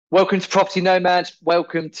Welcome to Property Nomads.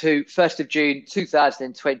 Welcome to 1st of June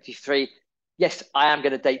 2023. Yes, I am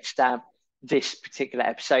going to date stamp this particular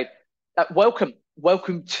episode.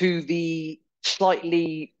 Welcome to the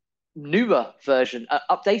slightly newer version,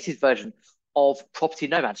 updated version of Property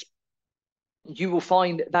Nomads. You will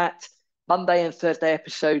find that Monday and Thursday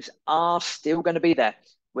episodes are still going to be there.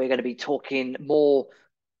 We're going to be talking more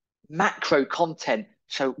macro content.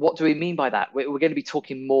 So what do we mean by that? We're going to be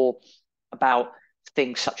talking more about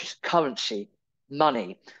things such as currency,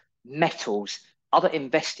 money, metals, other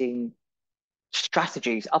investing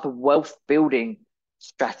strategies, other wealth building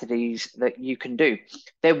strategies that you can do.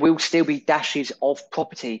 There will still be dashes of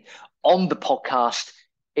property on the podcast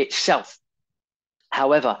itself.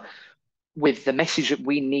 However, with the message that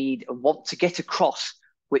we need and want to get across,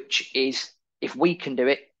 which is if we can do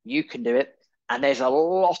it, you can do it. And there's a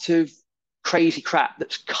lot of crazy crap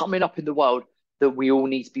that's coming up in the world that we all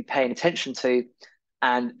need to be paying attention to.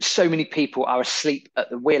 And so many people are asleep at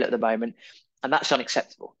the wheel at the moment, and that's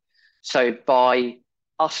unacceptable. So by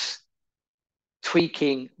us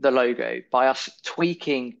tweaking the logo, by us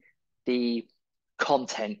tweaking the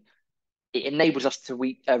content, it enables us to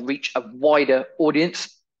reach a wider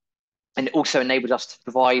audience, and it also enables us to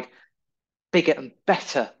provide bigger and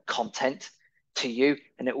better content to you.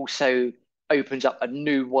 And it also opens up a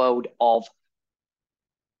new world of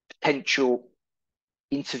potential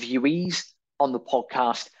interviewees on the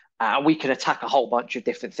podcast. We can attack a whole bunch of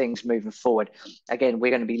different things moving forward. Again,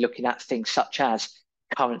 we're going to be looking at things such as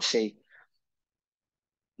currency,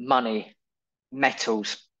 money,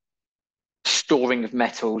 metals, storing of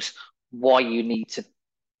metals, why you need to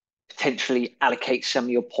potentially allocate some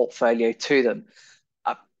of your portfolio to them,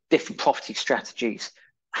 different property strategies,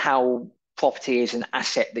 how property is an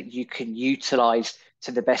asset that you can utilize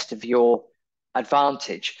to the best of your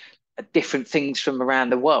advantage, different things from around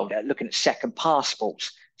the world, looking at second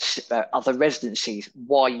passports, other residencies,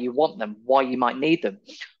 why you want them, why you might need them,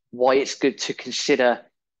 why it's good to consider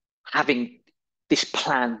having this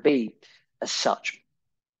plan B as such.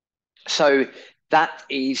 So that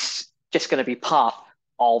is just going to be part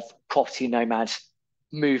of Property Nomads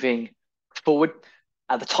moving forward.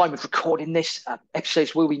 At the time of recording this,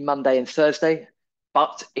 episodes will be Monday and Thursday,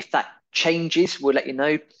 but if that changes, we'll let you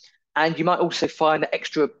know. And you might also find that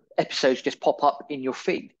extra episodes just pop up in your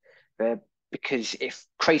feed, because if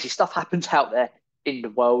crazy stuff happens out there in the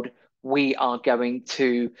world, we are going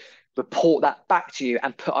to report that back to you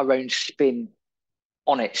and put our own spin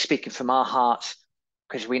on it, speaking from our hearts,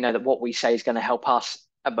 because we know that what we say is going to help us,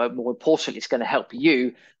 but more importantly, it's going to help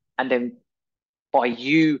you. And then by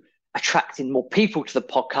you attracting more people to the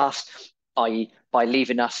podcast, i.e. by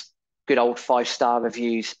leaving us good old 5-star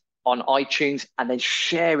reviews on iTunes and then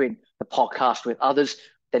sharing the podcast with others,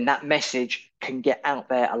 then that message can get out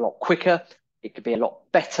there a lot quicker. It could be a lot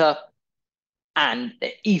better, and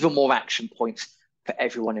even more action points for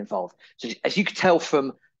everyone involved. So as you can tell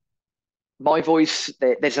from my voice,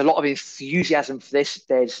 there's a lot of enthusiasm for this.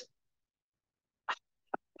 There's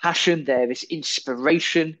passion, there is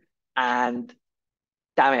inspiration, and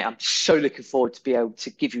damn it, I'm so looking forward to be able to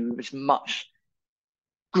give you as much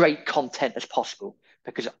great content as possible,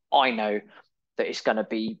 because I know that it's going to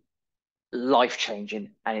be life-changing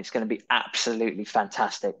and it's going to be absolutely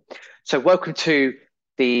fantastic. So welcome to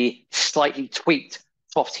the slightly tweaked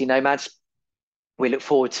Property Nomads. We look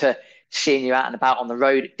forward to seeing you out and about on the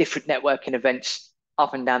road at different networking events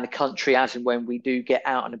up and down the country, as and when we do get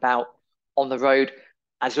out and about on the road.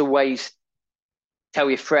 As always, tell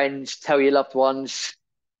your friends, tell your loved ones,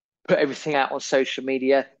 put everything out on social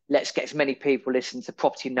media. Let's get as many people listening to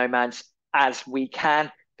Property Nomads as we can,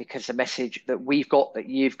 because the message that we've got, that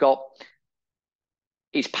you've got,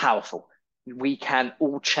 is powerful. We can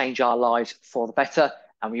all change our lives for the better,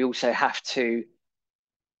 and we also have to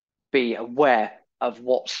be aware of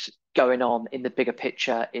what's going on in the bigger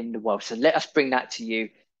picture in the world. So let us bring that to you.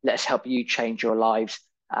 Let us help you change your lives,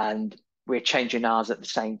 and we're changing ours at the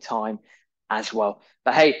same time as well.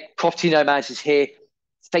 But hey, Property Nomads is here.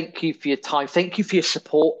 Thank you for your time. Thank you for your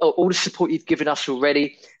support, all the support you've given us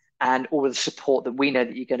already, and all of the support that we know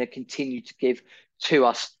that you're going to continue to give to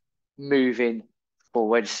us moving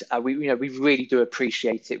forwards. We really do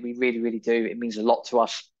appreciate it. We really, really do. It means a lot to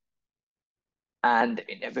us. And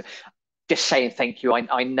just saying thank you,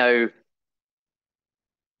 I know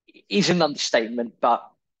is an understatement, but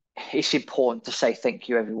it's important to say thank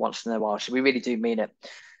you every once in a while. So we really do mean it.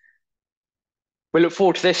 We look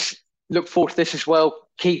forward to this. Look forward to this as well.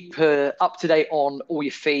 Keep up to date on all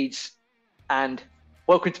your feeds, and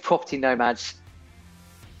welcome to Property Nomads.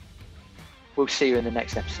 We'll see you in the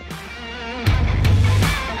next episode.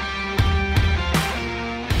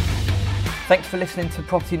 Thanks for listening to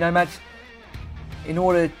Property Nomads. In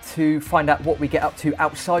order to find out what we get up to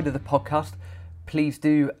outside of the podcast, please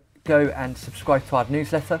do go and subscribe to our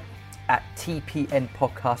newsletter at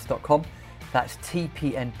tpnpodcast.com. That's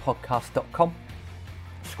tpnpodcast.com.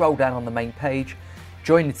 Scroll down on the main page,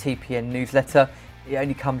 join the TPN newsletter. It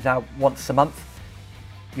only comes out once a month.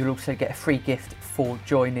 You'll also get a free gift for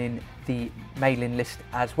joining the mailing list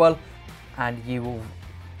as well, and you will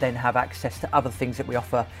then have access to other things that we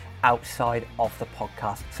offer outside of the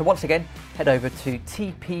podcast. So once again, head over to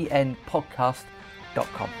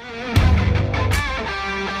tpnpodcast.com.